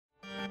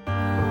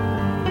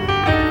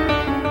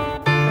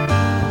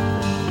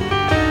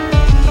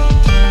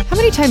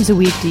many times a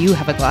week do you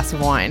have a glass of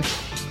wine?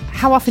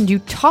 How often do you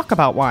talk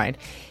about wine?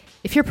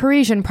 If you're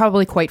Parisian,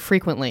 probably quite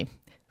frequently.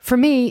 For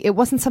me, it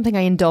wasn't something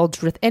I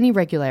indulged with any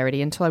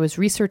regularity until I was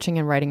researching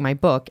and writing my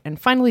book and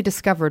finally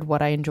discovered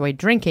what I enjoyed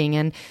drinking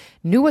and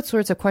knew what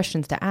sorts of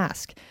questions to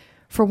ask.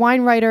 For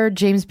wine writer,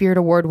 James Beard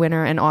Award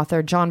winner, and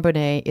author Jon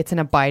Bonné, it's an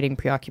abiding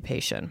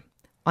preoccupation.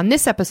 On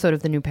this episode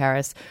of The New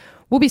Paris,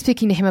 we'll be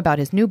speaking to him about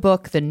his new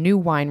book, The New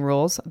Wine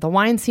Rules, the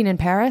wine scene in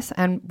Paris,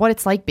 and what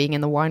it's like being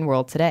in the wine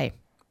world today.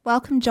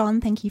 Welcome,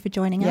 Jon. Thank you for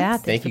joining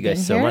us. Thank you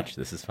guys so much.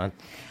 This is fun.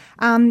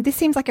 This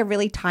seems like a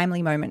really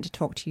timely moment to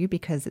talk to you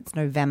because it's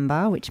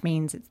November, which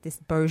means it's this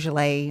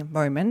Beaujolais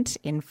moment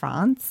in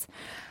France,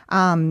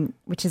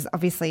 which is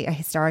obviously a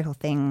historical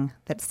thing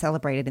that's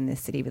celebrated in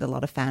this city with a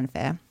lot of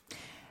fanfare.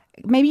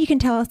 Maybe you can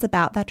tell us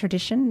about that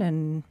tradition,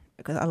 and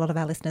because a lot of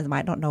our listeners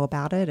might not know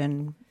about it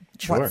and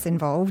what's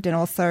involved. And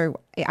also,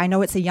 I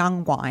know it's a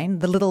young wine.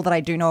 The little that I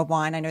do know of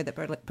wine, I know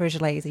that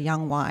Beaujolais is a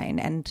young wine,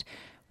 and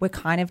we're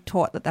kind of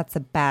taught that that's a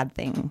bad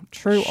thing.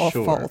 True or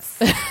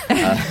false?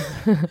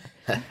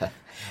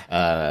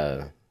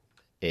 An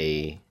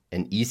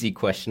easy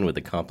question with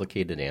a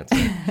complicated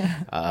answer.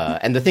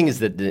 And the thing is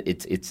that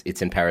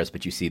it's in Paris,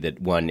 but you see that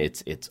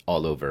it's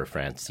all over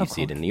France. You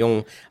see it in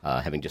Lyon.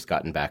 Having just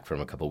gotten back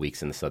from a couple of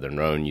weeks in the Southern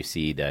Rhone, you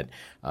see that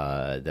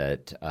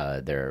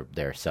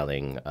they're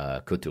selling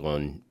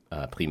Côte-du-Rhône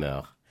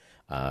Primeur.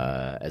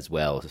 As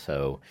well,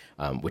 so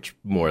which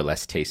more or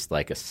less tastes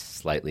like a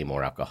slightly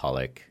more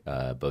alcoholic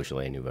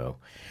Beaujolais Nouveau,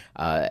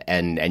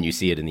 and you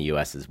see it in the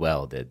U.S. as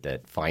well.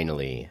 That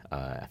finally,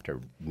 after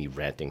me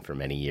ranting for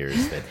many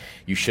years, that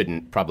you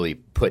shouldn't probably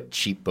put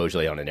cheap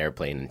Beaujolais on an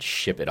airplane and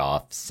ship it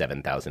off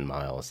 7,000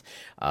 miles.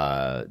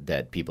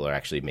 That people are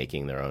actually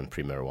making their own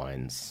Primeur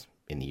wines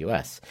in the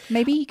U.S.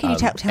 Maybe can you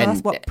tell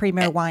us what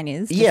Primeur wine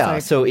is?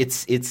 So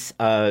it's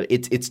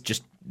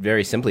just.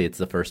 Very simply, it's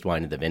the first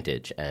wine of the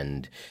vintage,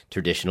 and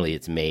traditionally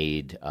it's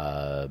made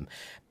the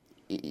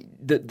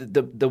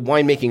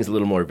winemaking is a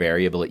little more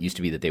variable. It used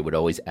to be that they would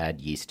always add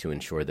yeast to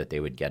ensure that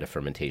they would get a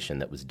fermentation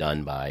that was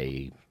done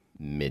by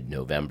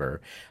mid-November,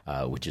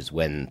 which is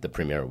when the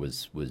Primeur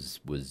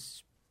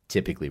was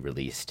typically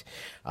released.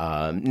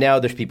 Now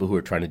there's people who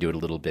are trying to do it a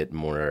little bit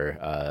more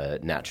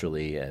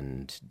naturally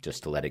and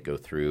just to let it go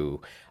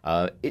through.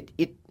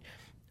 It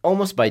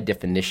almost by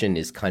definition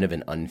is kind of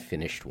an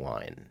unfinished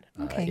wine.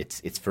 Okay.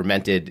 It's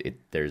fermented.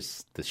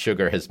 The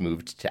sugar has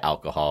moved to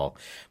alcohol,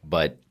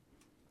 but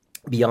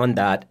beyond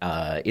that,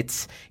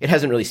 it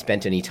hasn't really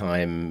spent any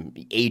time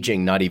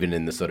aging. Not even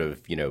in the sort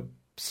of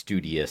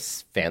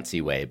studious, fancy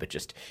way, but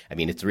just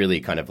it's really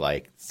kind of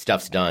like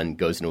stuff's done,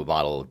 goes into a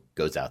bottle,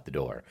 goes out the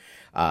door,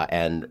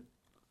 and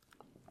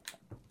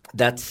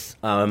that's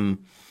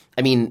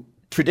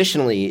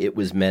Traditionally, it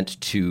was meant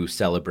to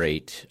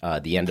celebrate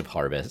the end of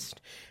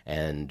harvest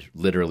and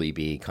literally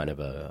be kind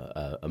of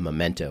a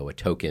memento, a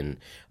token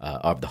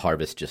of the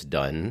harvest just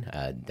done.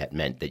 That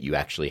meant that you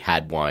actually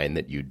had wine,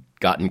 that you'd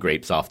gotten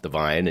grapes off the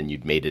vine and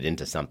you'd made it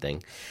into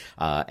something.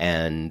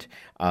 And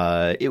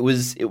it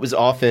was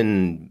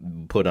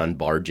often put on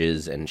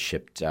barges and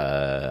shipped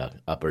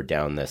up or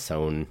down the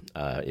Saône,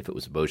 if it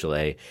was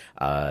Beaujolais,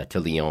 to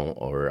Lyon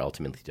or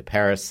ultimately to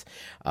Paris.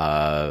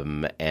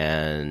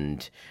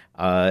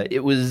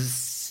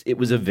 It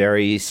was a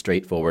very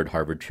straightforward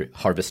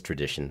harvest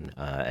tradition,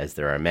 as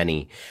there are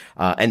many.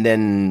 And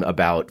then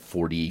about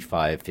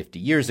 45, 50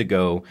 years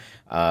ago,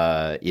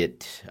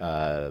 it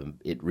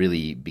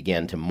really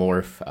began to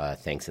morph,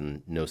 thanks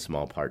in no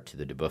small part to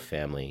the Duboeuf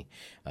family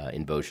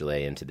in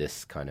Beaujolais, into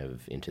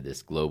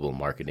this global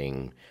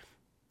marketing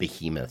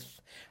behemoth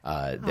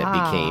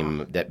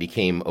that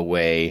became a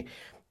way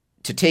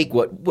to take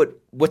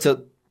what's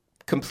a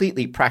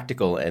completely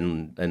practical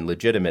and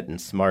legitimate and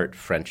smart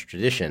French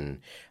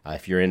tradition.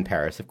 If you're in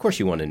Paris, of course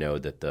you want to know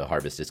that the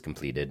harvest is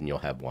completed and you'll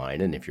have wine.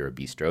 And if you're a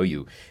bistro,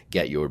 you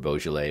get your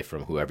Beaujolais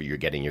from whoever you're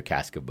getting your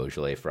cask of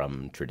Beaujolais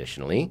from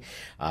traditionally,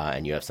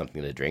 and you have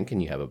something to drink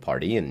and you have a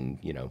party and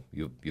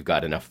you've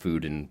got enough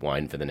food and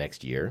wine for the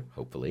next year,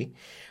 hopefully.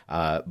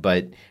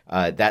 But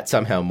that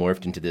somehow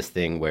morphed into this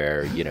thing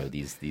where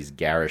these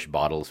garish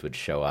bottles would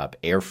show up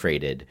air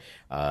freighted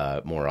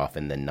more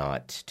often than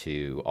not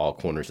to all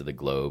corners of the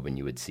globe, and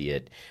you would see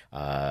it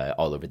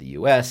all over the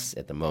U.S.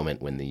 at the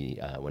moment when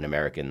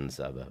Americans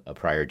of a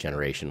prior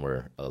generation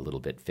were a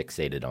little bit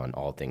fixated on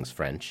all things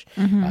French.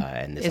 Mm-hmm.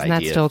 And this Isn't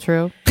idea that still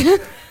true?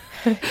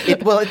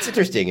 It's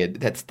interesting.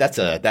 That's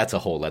a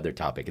whole other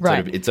topic.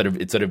 It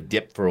sort of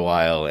dipped for a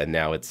while, and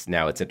now it's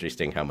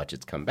interesting how much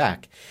it's come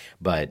back.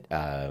 But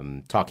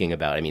talking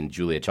about,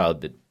 Julia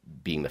Child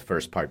being the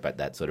first part, but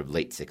that sort of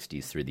late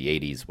 60s through the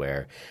 80s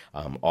where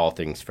all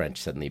things French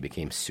suddenly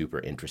became super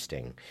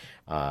interesting.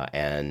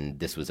 And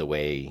this was a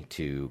way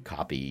to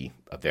copy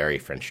a very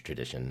French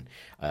tradition,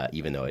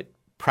 even though it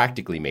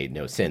practically made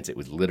no sense. It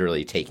was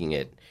literally taking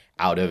it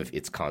out of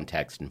its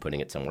context and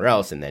putting it somewhere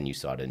else. And then you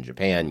saw it in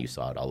Japan, you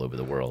saw it all over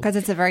the world. Because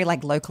it's a very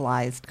like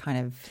localized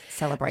kind of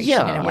celebration.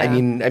 Yeah, in a way.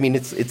 I mean,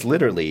 it's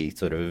literally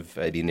sort of.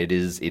 I mean, it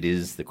is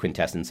the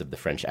quintessence of the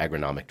French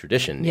agronomic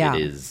tradition. Yeah.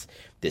 It is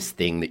this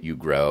thing that you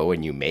grow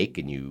and you make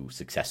and you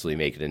successfully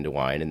make it into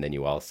wine, and then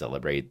you all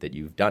celebrate that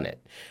you've done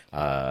it.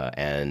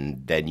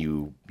 And then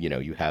you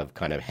have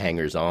kind of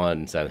hangers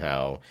on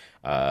somehow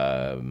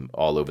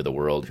all over the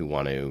world who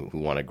want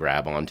to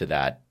grab onto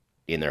that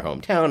in their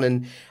hometown.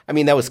 And I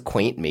mean, that was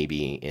quaint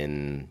maybe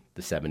in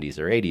the 70s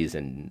or 80s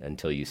and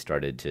until you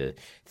started to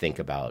think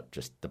about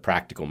just the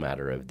practical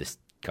matter of this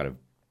kind of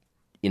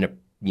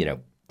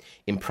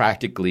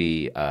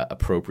impractically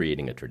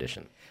appropriating a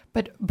tradition.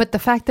 But the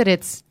fact that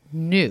it's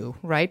new,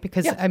 right?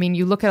 Because I mean,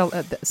 you look at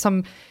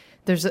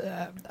there's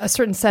a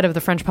certain set of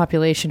the French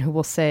population who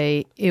will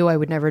say, ew, I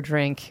would never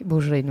drink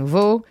Beaujolais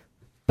Nouveau.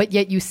 But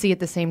yet you see at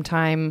the same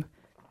time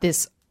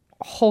this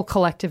whole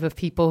collective of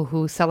people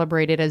who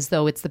celebrate it as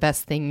though it's the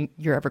best thing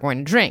you're ever going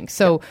to drink.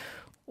 So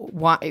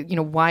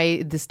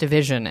why this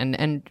division?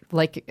 And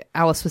like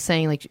Alice was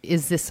saying, like,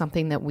 is this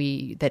something that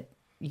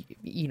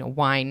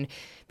wine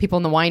people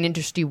in the wine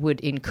industry would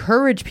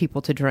encourage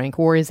people to drink,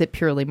 or is it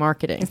purely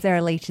marketing? Is there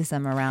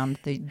elitism around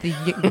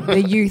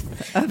the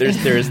youth?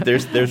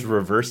 There's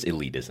reverse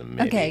elitism.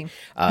 Maybe. Okay.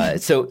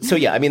 So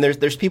yeah, I mean,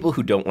 there's people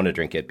who don't want to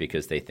drink it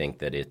because they think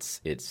that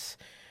it's.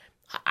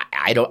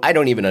 I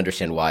don't even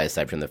understand why,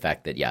 aside from the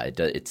fact that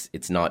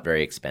it's not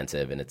very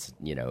expensive, and it's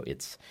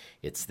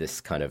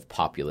this kind of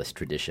populist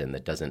tradition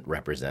that doesn't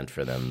represent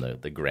for them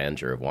the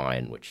grandeur of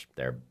wine, which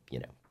they're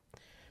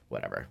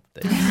whatever.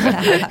 But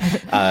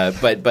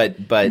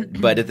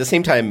at the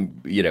same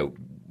time,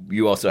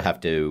 you also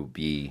have to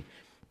be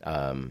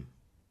a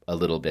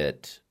little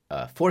bit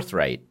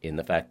forthright in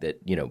the fact that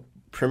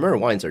Primeur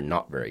wines are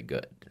not very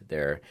good.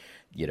 They're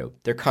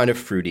kind of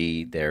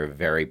fruity. They're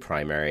very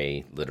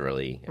primary,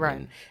 literally,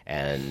 right?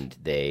 And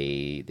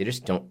they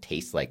just don't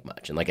taste like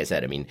much. And like I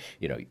said, I mean,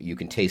 you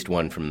can taste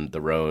one from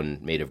the Rhone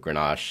made of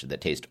Grenache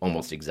that tastes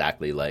almost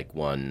exactly like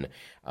one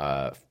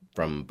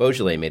from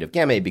Beaujolais made of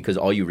Gamay, because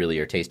all you really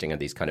are tasting are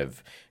these kind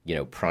of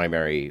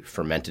primary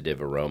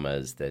fermentative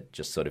aromas that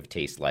just sort of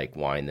taste like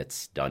wine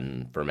that's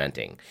done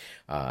fermenting.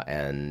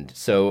 And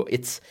so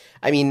it's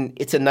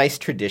a nice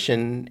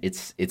tradition.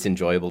 It's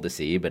enjoyable to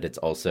see, but it's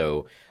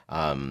also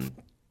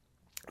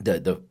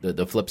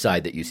the flip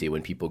side that you see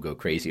when people go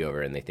crazy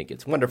over it and they think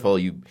it's wonderful.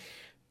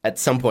 At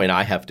some point,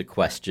 I have to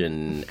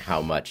question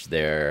how much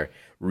they're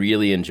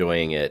really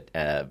enjoying it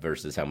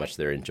versus how much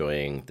they're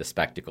enjoying the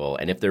spectacle.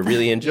 And if they're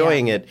really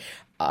enjoying it,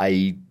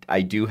 I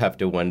do have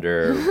to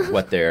wonder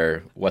what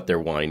their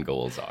wine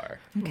goals are.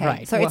 Okay.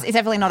 Right. So it's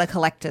definitely not a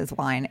collector's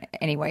wine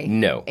anyway.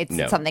 No. It's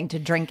something to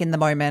drink in the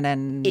moment,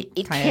 and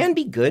it can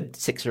be good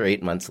 6 or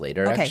 8 months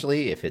later,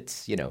 actually, if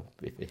it's if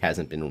it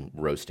hasn't been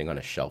roasting on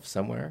a shelf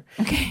somewhere.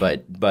 Okay.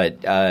 But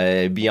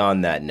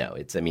beyond that, no.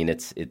 It's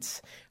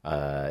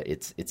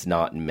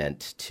not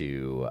meant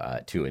to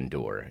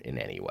endure in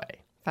any way.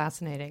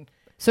 Fascinating.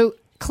 So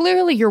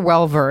clearly you're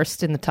well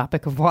versed in the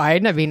topic of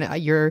wine. I mean,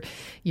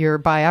 your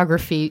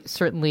biography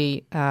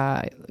certainly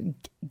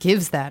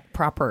gives that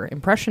proper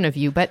impression of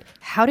you. But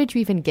how did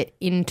you even get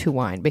into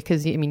wine?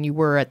 Because, I mean, you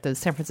were at the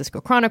San Francisco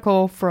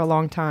Chronicle for a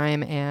long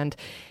time and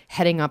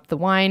heading up the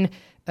wine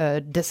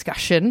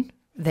discussion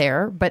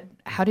there. But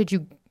how did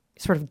you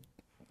sort of,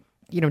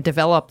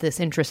 develop this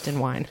interest in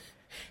wine?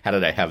 How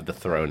did I have the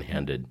throne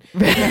handed?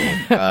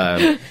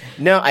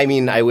 No, I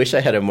mean, I wish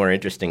I had a more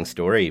interesting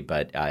story,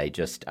 but I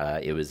just,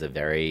 it was a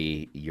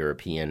very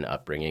European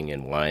upbringing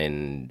in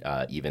wine,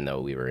 even though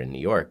we were in New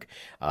York.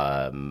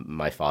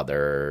 My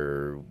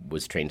father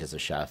was trained as a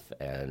chef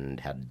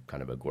and had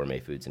kind of a gourmet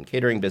foods and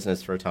catering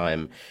business for a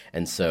time.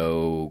 And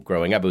so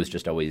growing up, it was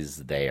just always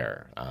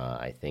there.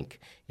 I think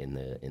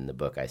in the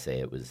book, I say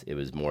it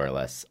was more or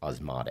less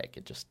osmotic.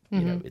 It just,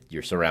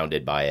 you're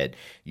surrounded by it.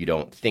 You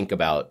don't think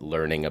about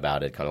learning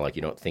about it, kind of like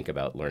you don't think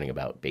about learning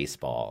about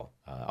baseball.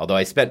 Although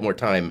I spent more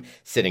time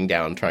sitting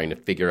down trying to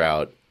figure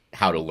out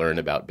how to learn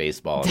about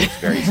baseball in this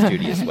very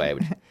studious way,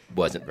 which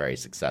wasn't very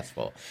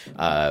successful.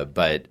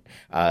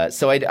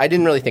 So I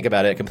didn't really think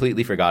about it,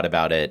 completely forgot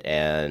about it,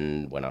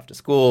 and went off to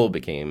school,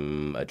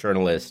 became a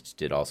journalist,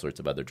 did all sorts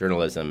of other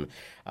journalism,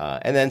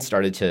 and then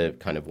started to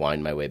kind of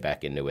wind my way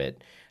back into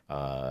it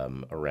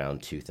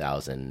around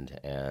 2000,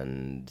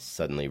 and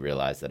suddenly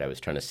realized that I was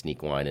trying to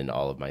sneak wine into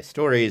all of my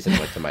stories, and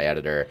went to my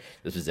editor,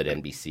 this was at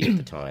NBC at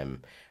the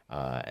time,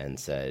 and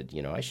said,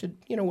 I should,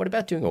 what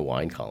about doing a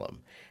wine column?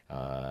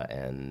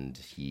 And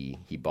he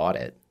bought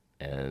it,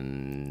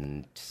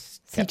 and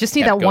you just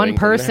need that one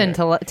person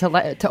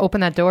to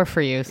open that door for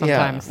you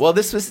sometimes. Yeah. Well,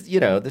 this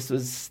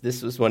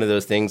was one of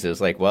those things. It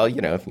was like, well, if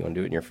you want to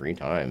do it in your free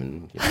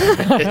time,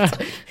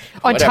 and,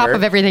 on top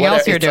of everything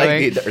else you're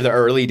doing. Like the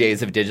early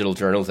days of digital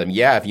journalism.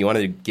 Yeah, if you want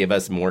to give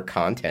us more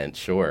content,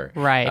 sure.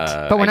 Right,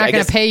 but we're not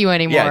going to pay you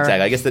anymore. Yeah,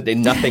 exactly. I guess that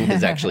nothing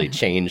has actually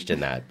changed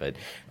in that, but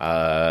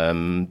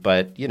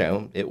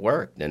it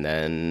worked. And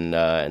then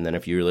a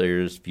few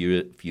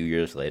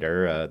years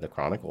later, the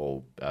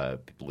Chronicle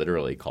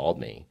literally called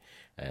me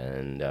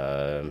and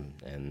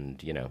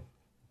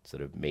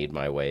sort of made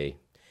my way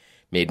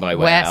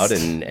West. out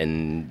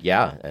and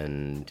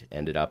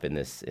ended up in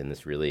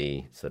this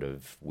really sort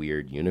of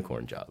weird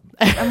unicorn job.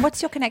 And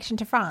what's your connection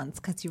to France?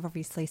 Because you've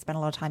obviously spent a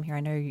lot of time here.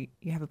 I know you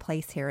have a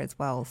place here as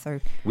well. So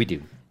We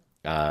do.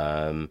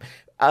 I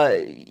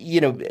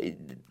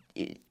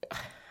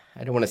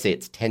don't want to say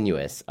it's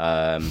tenuous.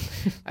 I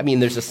mean,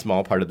 there's a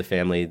small part of the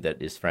family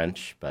that is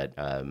French, but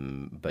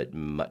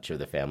much of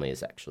the family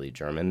is actually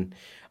German.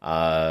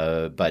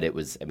 But it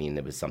was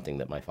something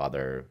that my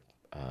father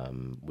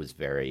was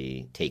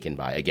very taken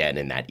by, again,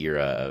 in that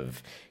era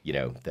of,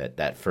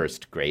 that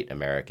first great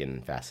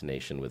American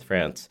fascination with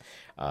France.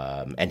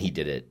 And he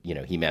did it,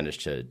 he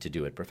managed to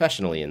do it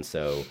professionally. And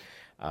so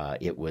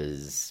it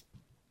was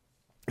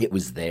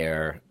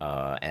there,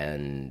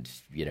 and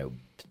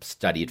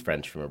studied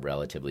French from a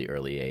relatively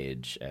early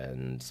age,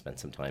 and spent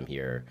some time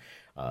here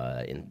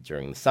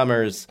during the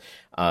summers.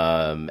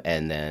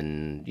 And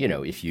then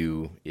if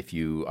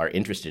you are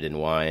interested in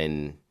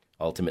wine,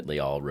 ultimately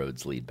all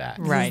roads lead back.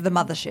 this is the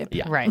mothership.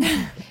 Yeah. Right.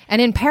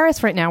 And in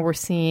Paris right now, we're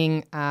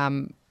seeing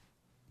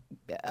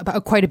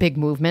quite a big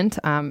movement,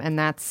 and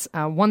that's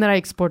one that I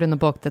explored in the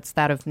book. That's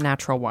that of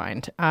natural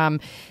wine.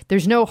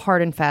 There's no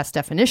hard and fast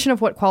definition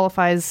of what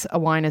qualifies a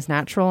wine as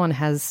natural, and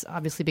has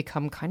obviously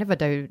become kind of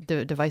a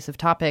divisive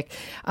topic.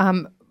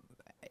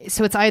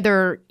 So it's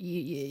either,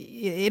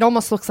 it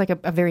almost looks like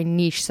a very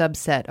niche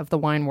subset of the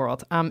wine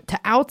world. To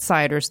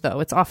outsiders,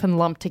 though, it's often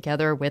lumped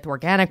together with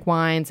organic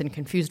wines and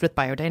confused with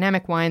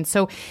biodynamic wines.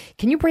 So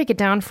can you break it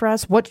down for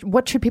us?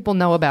 What should people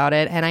know about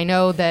it? And I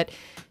know that,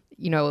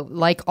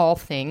 like all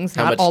things,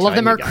 How not much all of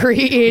time them you are got?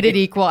 created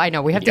equal. I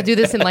know we have to do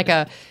this in like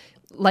a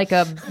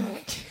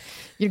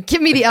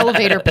give me the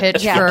elevator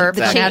pitch for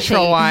the cheat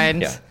natural sheet.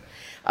 wines.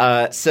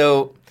 Yeah.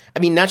 So, I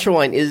mean, natural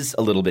wine is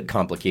a little bit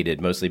complicated,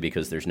 mostly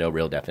because there's no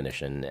real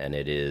definition, and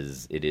it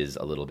is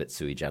a little bit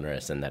sui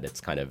generis, in that it's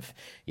kind of,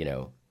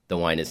 the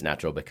wine is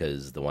natural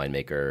because the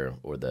winemaker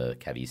or the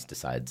caviste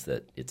decides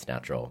that it's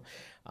natural.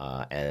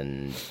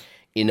 And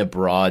in a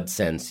broad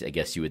sense, I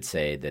guess you would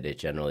say that it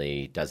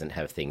generally doesn't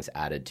have things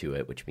added to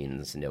it, which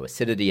means no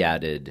acidity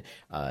added,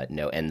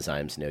 no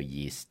enzymes, no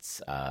yeasts.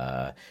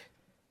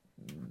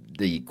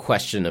 The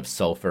question of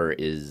sulfur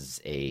is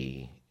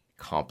a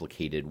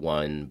complicated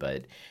one,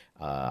 but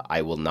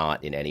I will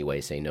not in any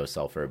way say no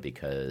sulfur,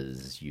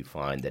 because you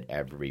find that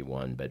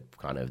everyone, but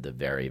kind of the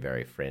very,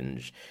 very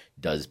fringe,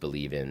 does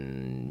believe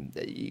in,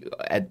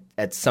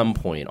 at some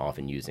point,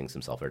 often using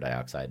some sulfur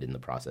dioxide in the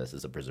process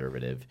as a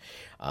preservative,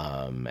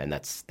 and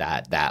that's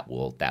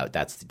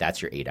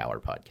your 8-hour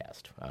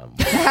podcast.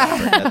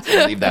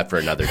 We'll leave that for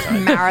another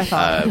time.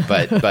 Marathon.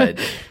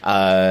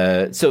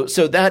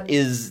 So that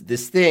is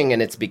this thing,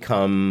 and I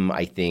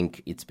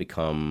think it's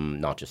become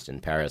not just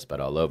in Paris but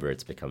all over.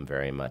 It's become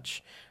very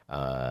much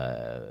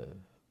à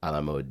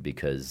la mode,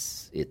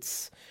 because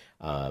it's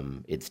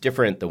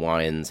different. The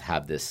wines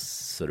have this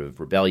sort of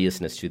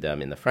rebelliousness to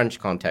them. In the French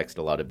context,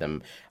 a lot of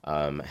them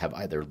have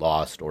either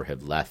lost or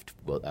have left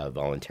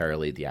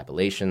voluntarily the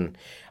appellation,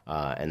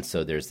 and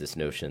so there's this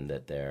notion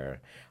that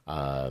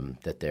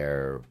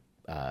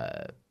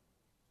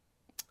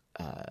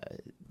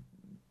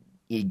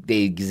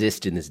they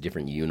exist in this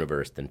different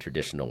universe than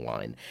traditional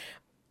wine.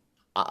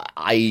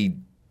 I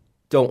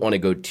don't want to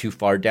go too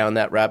far down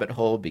that rabbit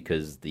hole,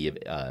 because the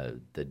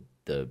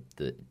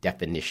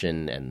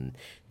definition and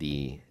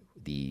the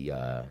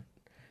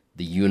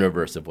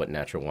universe of what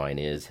natural wine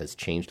is has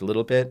changed a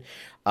little bit.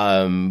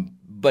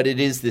 But it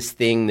is this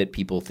thing that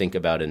people think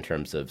about in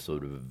terms of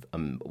sort of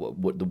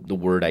what the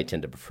word I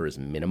tend to prefer is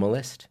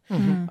minimalist,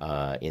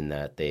 in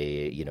that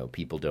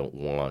people don't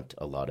want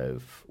a lot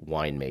of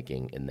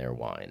winemaking in their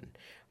wine.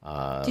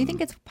 Do you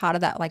think it's part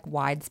of that like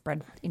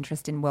widespread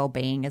interest in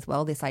well-being as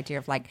well? This idea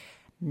of like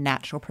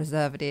natural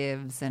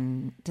preservatives,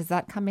 and does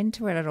that come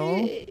into it at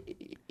all?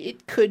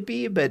 It could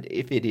be, but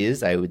if it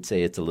is, I would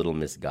say it's a little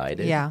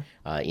misguided. Yeah.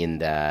 In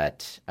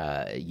that,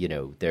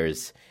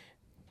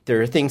 there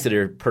are things that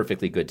are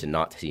perfectly good to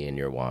not see in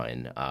your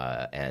wine,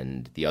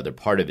 and the other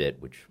part of it,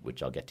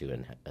 which I'll get to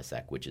in a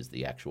sec, which is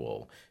the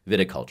actual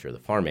viticulture, the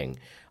farming,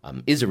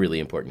 is a really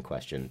important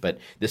question. But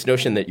this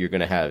notion that you're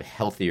going to have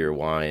healthier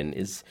wine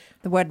is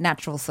The word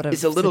natural sort of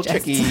is a little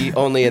suggests. tricky,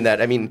 only in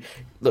that, I mean,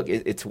 look,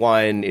 it's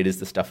wine, it is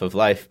the stuff of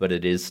life, but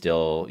it is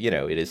still,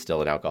 it is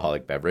still an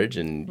alcoholic beverage,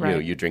 and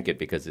Right. you drink it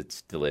because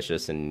it's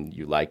delicious and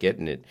you like it,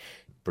 and it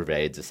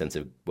provides a sense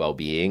of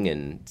well-being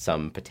and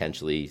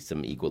potentially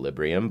some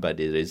equilibrium,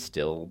 but it is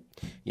still,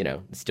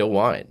 it's still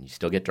wine. You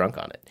still get drunk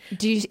on it.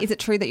 Is it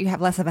true that you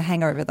have less of a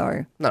hangover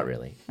though? Not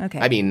really. Okay.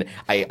 I mean,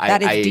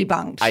 That is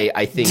debunked.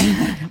 I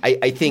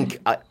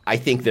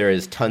think there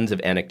is tons of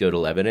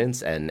anecdotal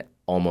evidence and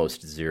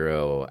almost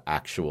zero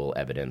actual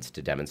evidence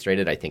to demonstrate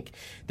it. I think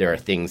there are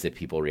things that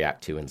people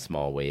react to in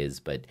small ways,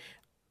 but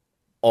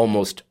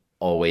almost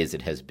always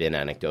it has been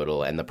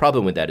anecdotal. And the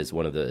problem with that is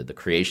one of the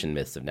creation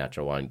myths of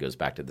natural wine goes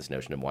back to this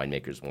notion of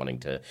winemakers wanting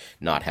to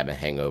not have a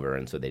hangover,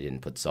 and so they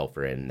didn't put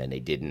sulfur in, and then they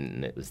didn't,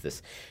 and it was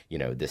this,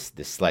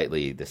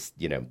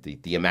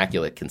 the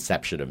immaculate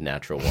conception of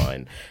natural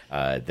wine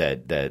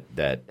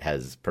that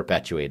has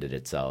perpetuated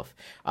itself.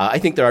 I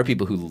think there are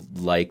people who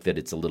like that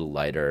it's a little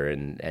lighter,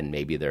 and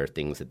maybe there are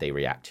things that they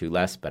react to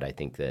less, but I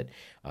think that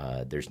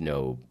there's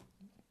no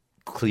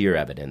clear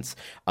evidence.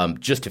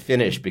 Just to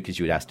finish, because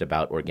you had asked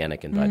about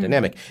organic and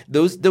biodynamic,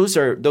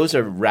 those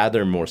are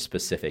rather more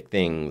specific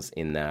things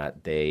in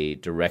that they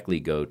directly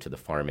go to the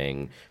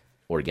farming.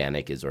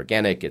 Organic is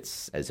organic;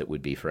 it's as it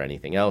would be for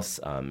anything else,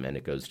 and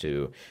it goes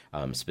to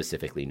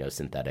specifically no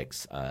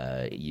synthetics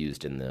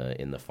used in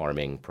the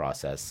farming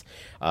process.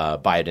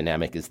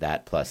 Biodynamic is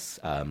that plus.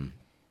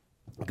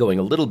 Going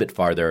a little bit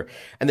farther,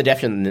 and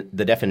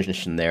the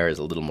definition there is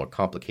a little more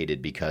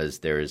complicated because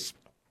there's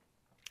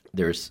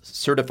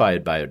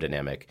certified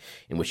biodynamic,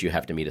 in which you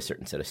have to meet a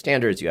certain set of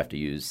standards. You have to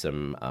use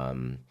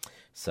some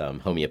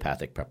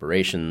homeopathic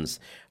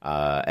preparations,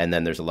 and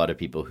then there's a lot of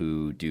people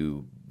who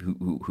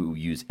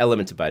use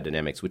elements of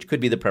biodynamics, which could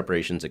be the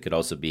preparations. It could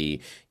also be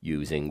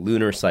using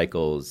lunar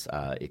cycles.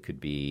 It could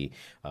be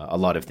a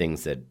lot of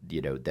things that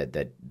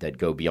that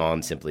go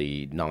beyond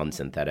simply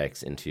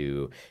non-synthetics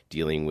into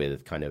dealing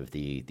with kind of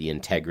the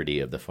integrity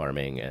of the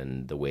farming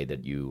and the way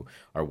that you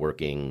are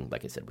working,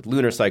 like I said, with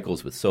lunar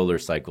cycles, with solar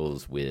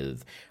cycles,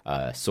 with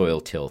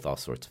soil tilth, all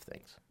sorts of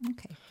things.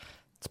 Okay,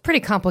 it's pretty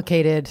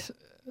complicated.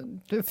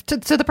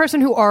 To the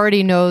person who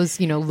already knows,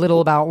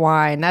 little about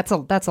wine, that's a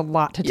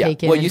lot to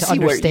take in well, and to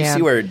understand. You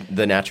see where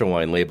the natural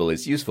wine label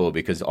is useful,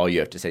 because all you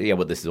have to say,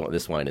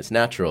 this wine is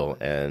natural,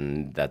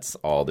 and that's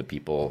all the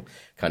people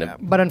kind of.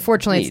 But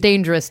unfortunately, need. It's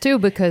dangerous too,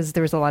 because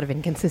there's a lot of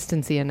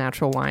inconsistency in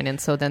natural wine,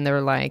 and so then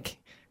they're like,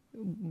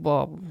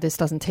 well, this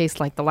doesn't taste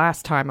like the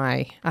last time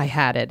I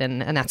had it,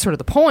 and that's sort of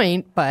the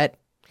point. But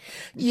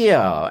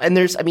yeah, and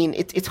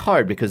it's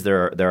hard because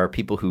there are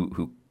people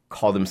who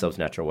call themselves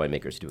natural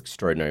winemakers, do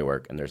extraordinary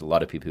work, and there's a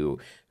lot of people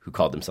who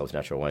call themselves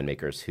natural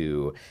winemakers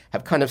who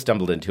have kind of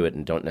stumbled into it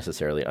and don't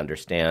necessarily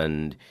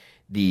understand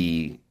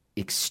the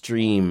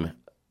extreme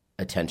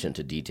attention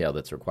to detail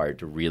that's required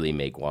to really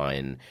make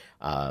wine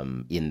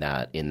in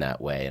that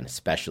way, and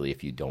especially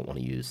if you don't want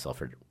to use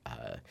sulfur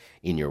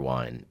in your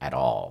wine at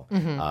all.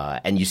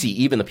 And you see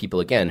even the people,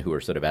 again, who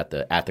are sort of at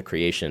the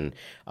creation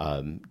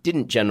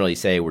didn't generally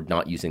say we're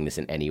not using this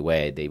in any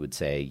way. They would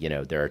say,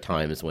 there are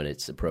times when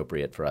it's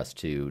appropriate for us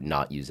to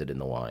not use it in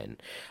the wine.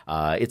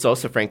 It's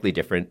also frankly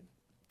different,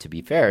 to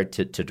be fair,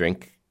 to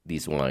drink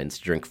these wines,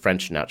 to drink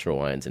French natural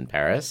wines in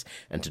Paris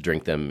and to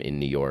drink them in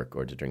New York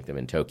or to drink them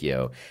in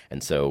Tokyo.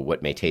 And so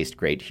what may taste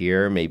great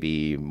here may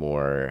be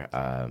more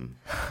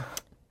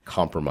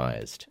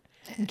compromised.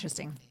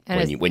 Interesting.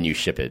 When you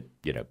ship it,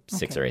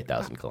 6,000 or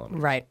 8,000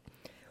 kilometers. Right.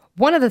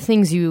 One of the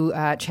things you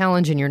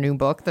challenge in your new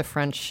book, the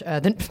French...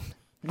 no,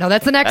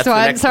 that's the next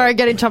one. Sorry,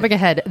 jumping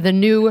ahead. The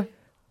new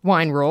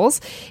wine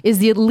rules is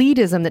the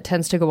elitism that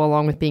tends to go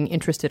along with being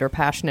interested or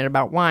passionate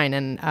about wine.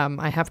 And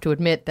I have to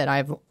admit that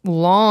I've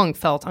long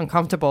felt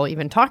uncomfortable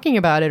even talking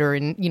about it or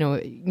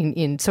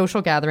in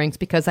social gatherings,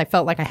 because I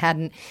felt like I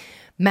hadn't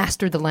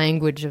mastered the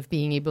language of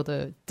being able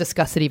to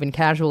discuss it even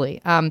casually.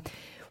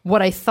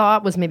 What I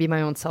thought was maybe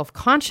my own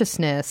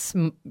self-consciousness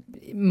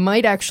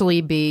might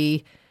actually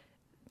be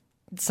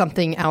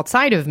something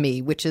outside of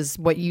me, which is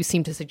what you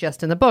seem to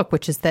suggest in the book,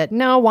 which is that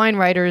no, wine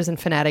writers and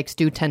fanatics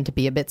do tend to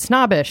be a bit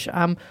snobbish.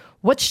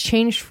 What's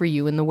changed for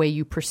you in the way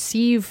you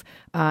perceive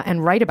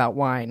and write about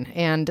wine,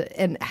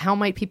 and how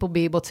might people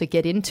be able to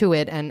get into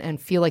it and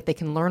feel like they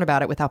can learn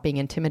about it without being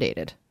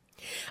intimidated?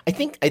 I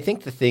think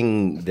the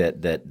thing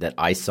that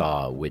I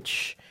saw,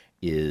 which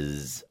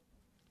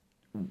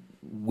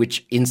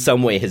in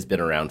some way has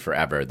been around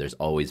forever. There's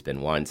always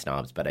been wine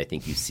snobs, but I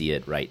think you see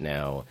it right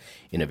now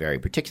in a very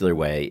particular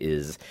way,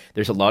 is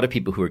there's a lot of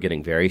people who are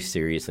getting very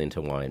seriously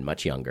into wine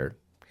much younger,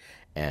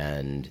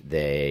 and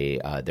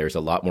there's a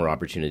lot more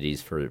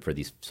opportunities for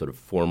these sort of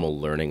formal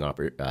learning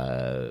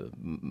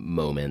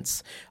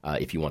moments.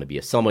 If you want to be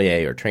a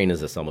sommelier or train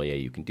as a sommelier,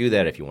 you can do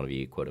that. If you want to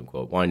be a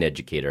quote-unquote wine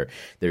educator,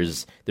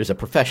 there's a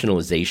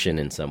professionalization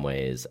in some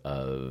ways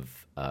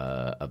of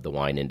the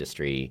wine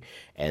industry.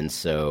 And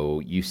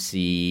so you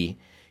see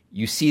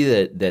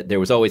that there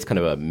was always kind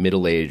of a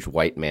middle-aged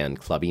white man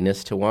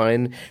clubbiness to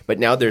wine, but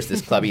now there's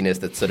this clubbiness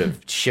that sort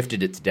of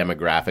shifted its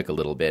demographic a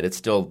little bit. It's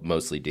still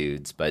mostly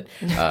dudes, but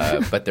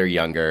they're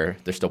younger.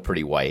 They're still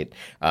pretty white.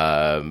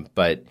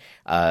 But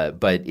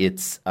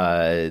it's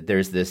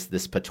there's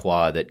this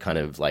patois that kind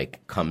of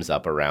like comes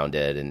up around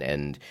it,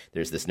 and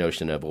there's this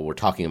notion of, well, we're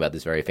talking about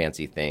this very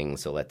fancy thing,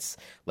 so let's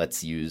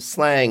use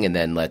slang, and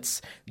then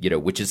let's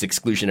which is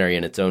exclusionary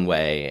in its own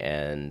way,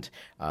 and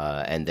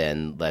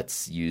then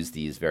let's use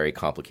these very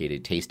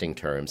complicated tasting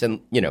terms.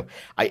 And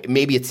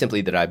maybe it's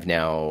simply that I've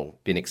now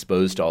been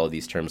exposed to all of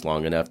these terms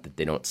long enough that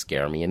they don't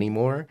scare me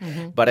anymore.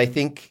 Mm-hmm. But I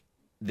think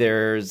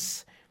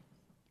there's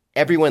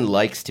everyone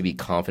likes to be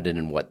confident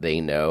in what they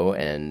know.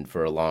 And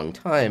for a long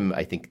time,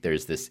 I think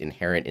there's this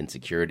inherent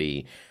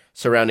insecurity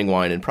surrounding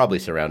wine and probably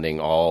surrounding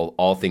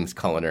all things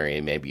culinary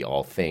and maybe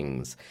all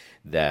things,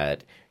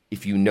 that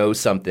if you know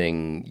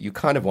something, you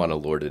kind of want to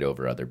lord it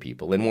over other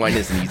people. And wine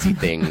is an easy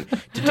thing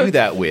to do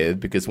that with,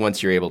 because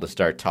once you're able to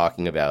start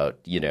talking about,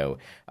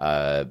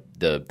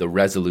 the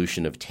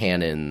resolution of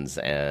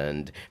tannins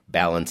and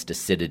balanced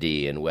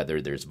acidity and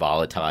whether there's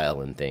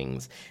volatile and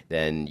things,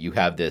 then you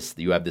have this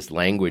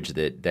language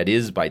that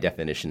is by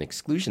definition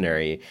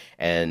exclusionary,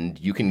 and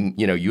you can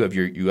you have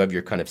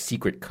your kind of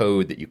secret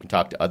code that you can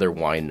talk to other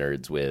wine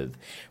nerds with,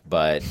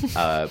 but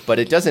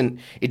it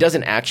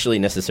doesn't actually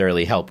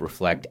necessarily help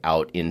reflect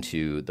out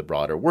into the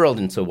broader world.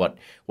 And so what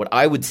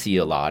I would see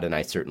a lot, and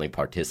I certainly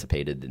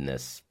participated in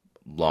this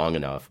long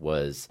enough,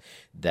 was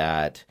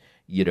that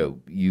you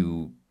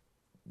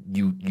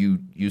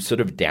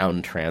sort of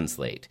down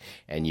translate,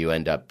 and you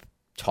end up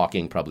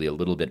talking probably a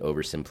little bit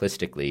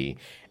oversimplistically.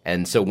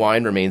 And so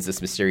wine remains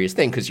this mysterious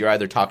thing, because you're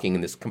either talking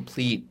in this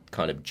complete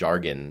kind of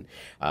jargon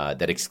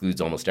that excludes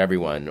almost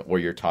everyone, or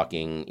you're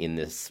talking in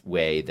this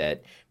way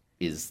that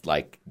is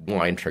like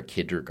wine for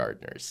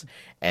kindergartners.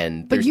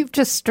 But you've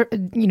just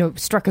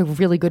struck a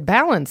really good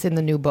balance in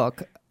the new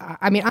book.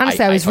 I mean,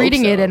 honestly, I was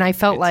reading it and I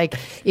felt like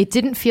it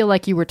didn't feel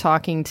like you were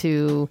talking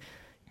to,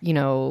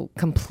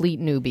 complete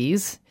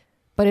newbies,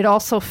 but it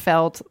also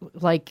felt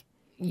like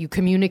you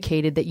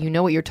communicated that you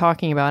know what you're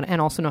talking about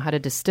and also know how to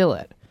distill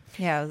it.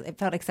 Yeah, it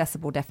felt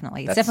accessible,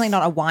 definitely. It's definitely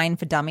not a wine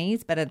for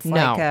dummies, but it's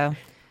like a...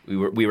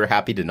 We were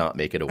happy to not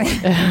make it a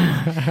wine.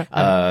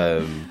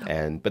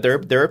 But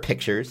there are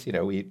pictures.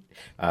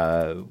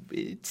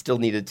 It still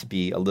needed to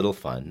be a little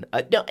fun.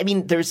 No, I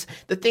mean, the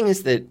thing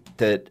is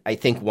that I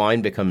think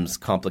wine becomes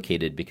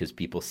complicated because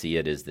people see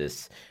it as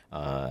this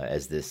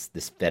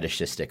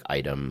fetishistic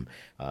item.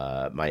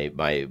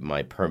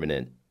 My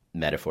permanent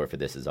metaphor for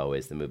this is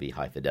always the movie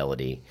High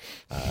Fidelity,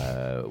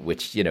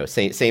 which,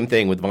 same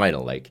thing with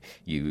vinyl. Like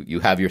you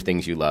have your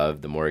things you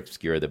love, the more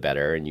obscure the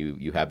better, and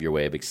you have your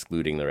way of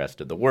excluding the rest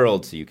of the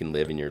world so you can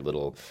live in your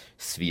little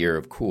sphere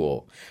of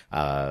cool.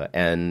 But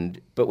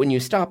when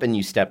you stop and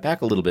you step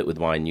back a little bit with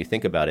wine, you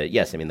think about it.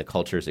 Yes, I mean, the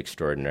culture is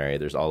extraordinary.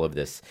 There's all of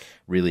this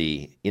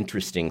really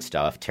interesting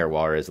stuff.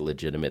 Terroir is a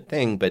legitimate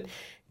thing, but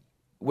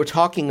we're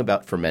talking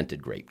about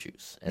fermented grape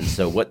juice. And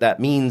so what that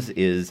means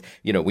is,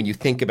 when you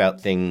think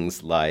about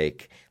things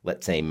like,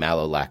 let's say,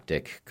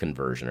 malolactic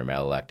conversion or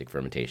malolactic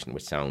fermentation,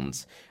 which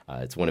sounds,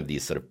 it's one of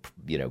these sort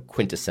of,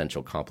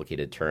 quintessential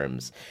complicated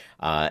terms.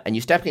 And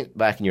you step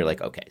back and you're like,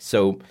 okay,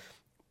 so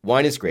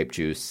wine is grape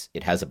juice.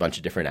 It has a bunch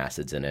of different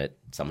acids in it.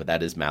 Some of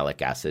that is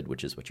malic acid,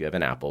 which is what you have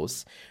in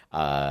apples.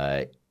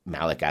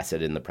 Malic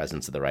acid in the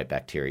presence of the right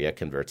bacteria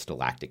converts to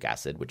lactic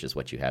acid, which is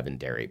what you have in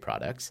dairy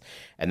products.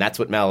 And that's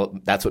what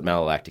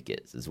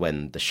malolactic is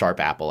when the sharp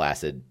apple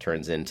acid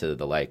turns into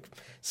the like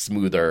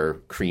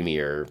smoother,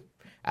 creamier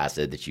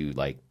acid that you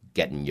like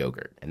get in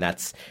yogurt. And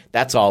that's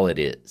all it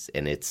is.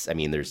 And it's, I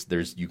mean, there's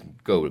you can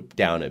go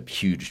down a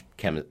huge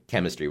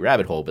chemistry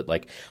rabbit hole, but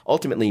like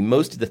ultimately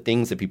most of the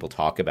things that people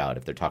talk about,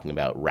 if they're talking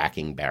about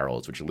racking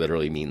barrels, which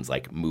literally means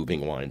like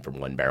moving wine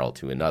from one barrel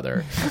to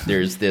another,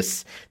 there's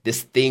this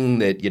thing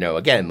that,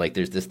 again, like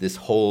there's this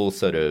whole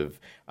sort of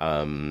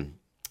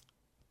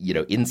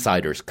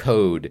insider's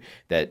code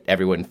that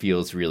everyone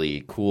feels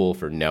really cool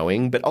for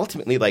knowing. But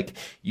ultimately, like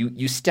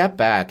you step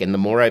back, and the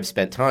more I've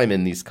spent time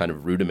in these kind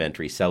of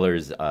rudimentary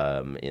cellars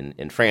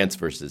in France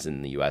versus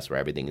in the US, where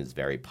everything is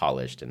very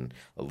polished and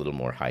a little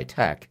more high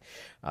tech,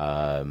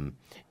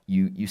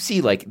 you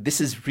see like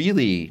this is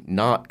really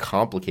not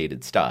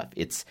complicated stuff.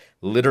 It's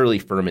literally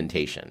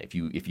fermentation. If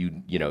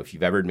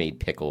you've ever made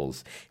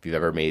pickles, if you've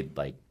ever made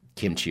like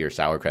kimchi or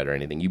sauerkraut or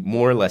anything, you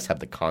more or less have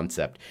the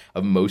concept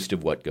of most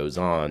of what goes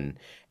on.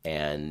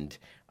 And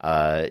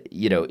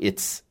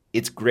it's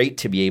great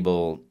to be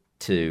able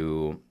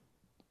to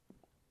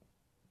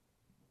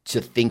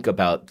think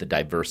about the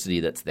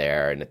diversity that's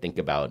there and to think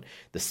about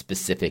the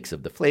specifics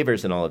of the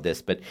flavors and all of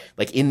this. But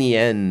like in the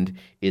end,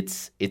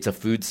 it's a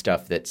food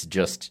stuff that's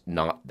just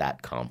not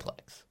that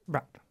complex.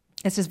 Right.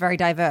 It's just very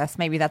diverse.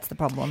 Maybe that's the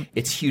problem.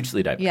 It's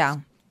hugely diverse. Yeah.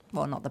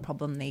 Well, not the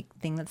problem, the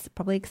thing that's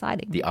probably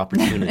exciting. The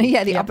opportunity.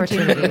 Yeah, the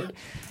opportunity.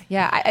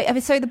 Yeah.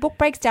 So the book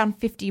breaks down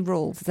 50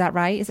 rules. Is that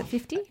right? Is it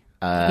 50?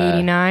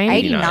 89.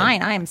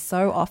 89. I am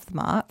so off the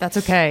mark. That's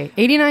okay.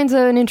 89's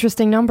an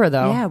interesting number,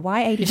 though. Yeah,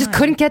 why 89? You just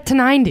couldn't get to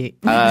 90.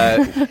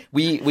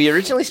 We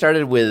originally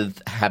started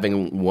with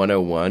having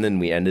 101, and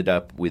we ended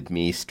up with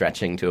me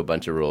stretching to a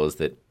bunch of rules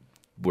that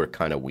were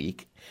kind of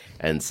weak.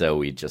 And so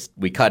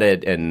we cut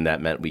it, and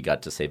that meant we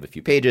got to save a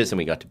few pages, and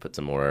we got to put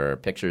some more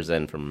pictures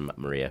in from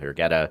Maria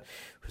Hergetta,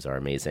 who's our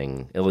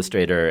amazing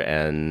illustrator.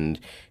 And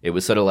it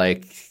was sort of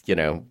like,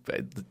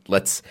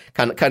 let's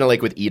kind of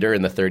like with Eater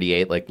in the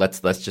 38, like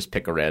let's just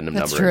pick a random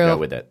number and go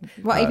with it.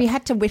 Well, if you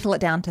had to whittle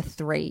it down to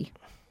 3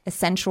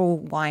 essential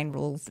wine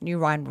rules, new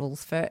wine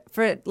rules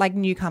for like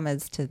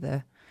newcomers to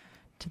the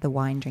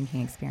wine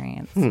drinking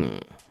experience.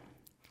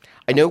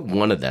 I know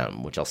one of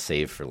them, which I'll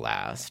save for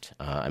last.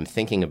 I'm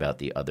thinking about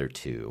the other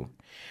two.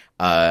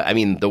 I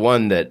mean, the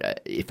one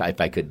that if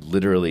I could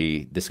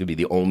literally, this would be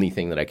the only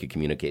thing that I could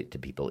communicate to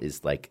people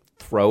is like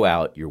throw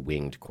out your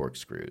winged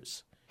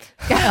corkscrews.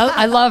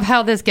 I love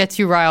how this gets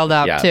you riled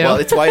up too. Well,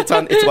 it's why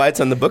it's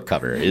on the book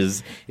cover.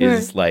 Is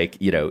like,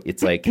 you know,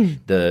 it's like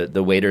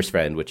the waiter's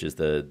friend, which is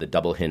the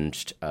double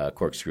hinged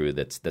corkscrew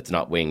that's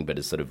not winged, but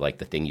is sort of like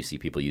the thing you see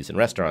people use in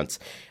restaurants.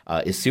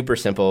 Is super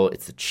simple.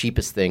 It's the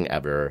cheapest thing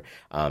ever,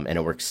 and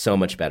it works so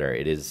much better.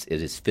 It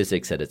is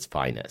physics at its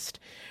finest.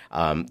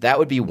 That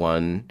would be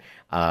one.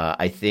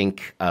 I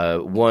think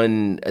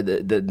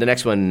the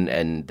next one,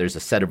 and there's a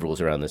set of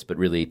rules around this, but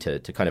really to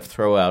kind of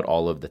throw out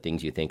all of the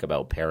things you think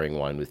about pairing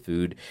wine with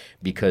food,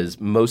 because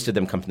most of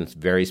them come from this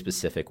very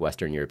specific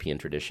Western European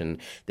tradition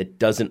that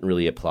doesn't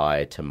really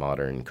apply to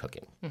modern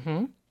cooking.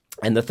 Mm-hmm.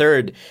 And the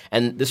third,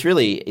 and this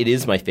really, it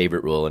is my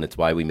favorite rule, and it's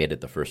why we made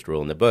it the first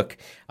rule in the book,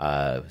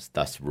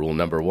 thus rule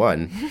number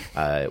 1,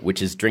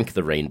 which is drink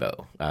the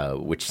rainbow,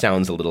 which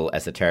sounds a little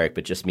esoteric,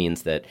 but just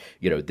means that,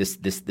 you know, this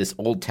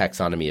old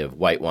taxonomy of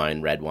white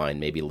wine, red wine,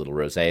 maybe a little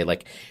rosé,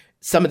 like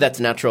some of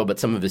that's natural, but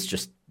some of it's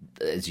just,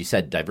 as you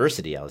said,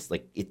 diversity. I was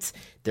like,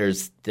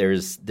 there's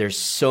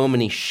so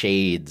many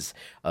shades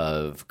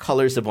of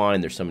colors of wine.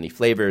 There's so many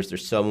flavors.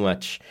 There's so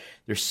much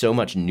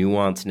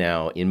nuance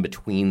now in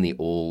between the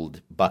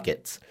old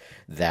buckets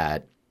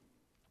that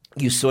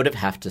you sort of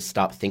have to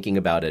stop thinking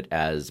about it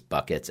as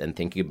buckets and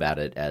thinking about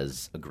it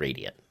as a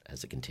gradient,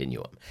 as a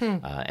continuum.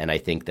 And I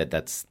think that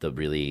that's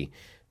the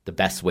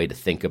best way to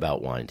think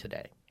about wine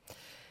today.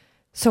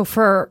 So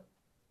for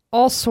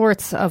all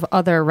sorts of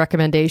other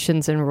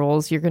recommendations and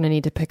rules, you're going to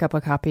need to pick up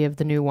a copy of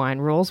The New Wine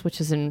Rules,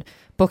 which is in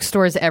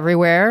bookstores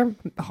everywhere,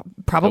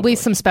 probably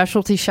some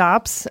specialty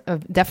shops,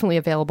 definitely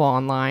available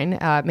online.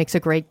 It makes a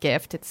great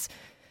gift. It's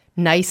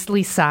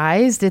nicely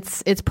sized.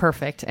 It's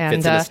perfect. And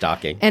fits in a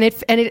stocking. And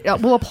it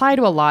will apply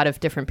to a lot of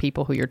different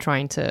people who you're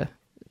trying to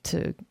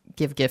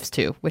give gifts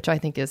to, which I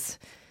think is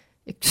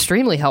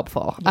extremely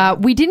helpful. Yeah.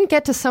 We didn't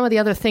get to some of the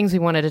other things we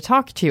wanted to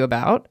talk to you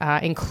about,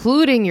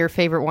 including your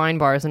favorite wine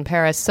bars in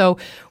Paris. So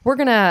we're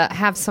going to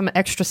have some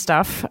extra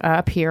stuff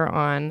up here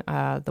on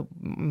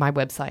my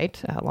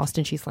website,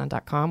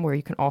 lostincheeseland.com, where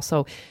you can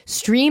also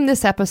stream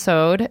this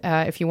episode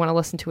if you want to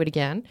listen to it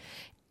again,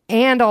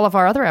 and all of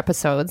our other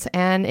episodes.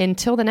 And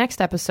until the next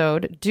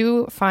episode,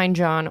 do find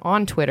Jon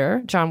on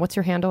Twitter. Jon, what's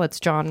your handle? It's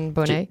Jon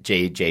Bonné.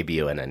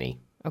 JBonne.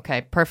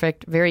 Okay,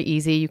 perfect. Very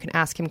easy. You can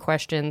ask him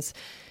questions.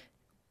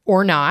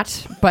 Or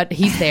not, but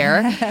he's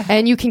there.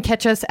 And you can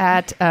catch us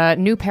at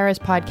New Paris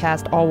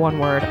Podcast, all one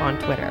word, on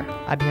Twitter.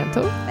 A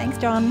bientôt. Thanks,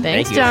 Jon.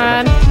 Thanks, Thank you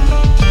Jon. so much.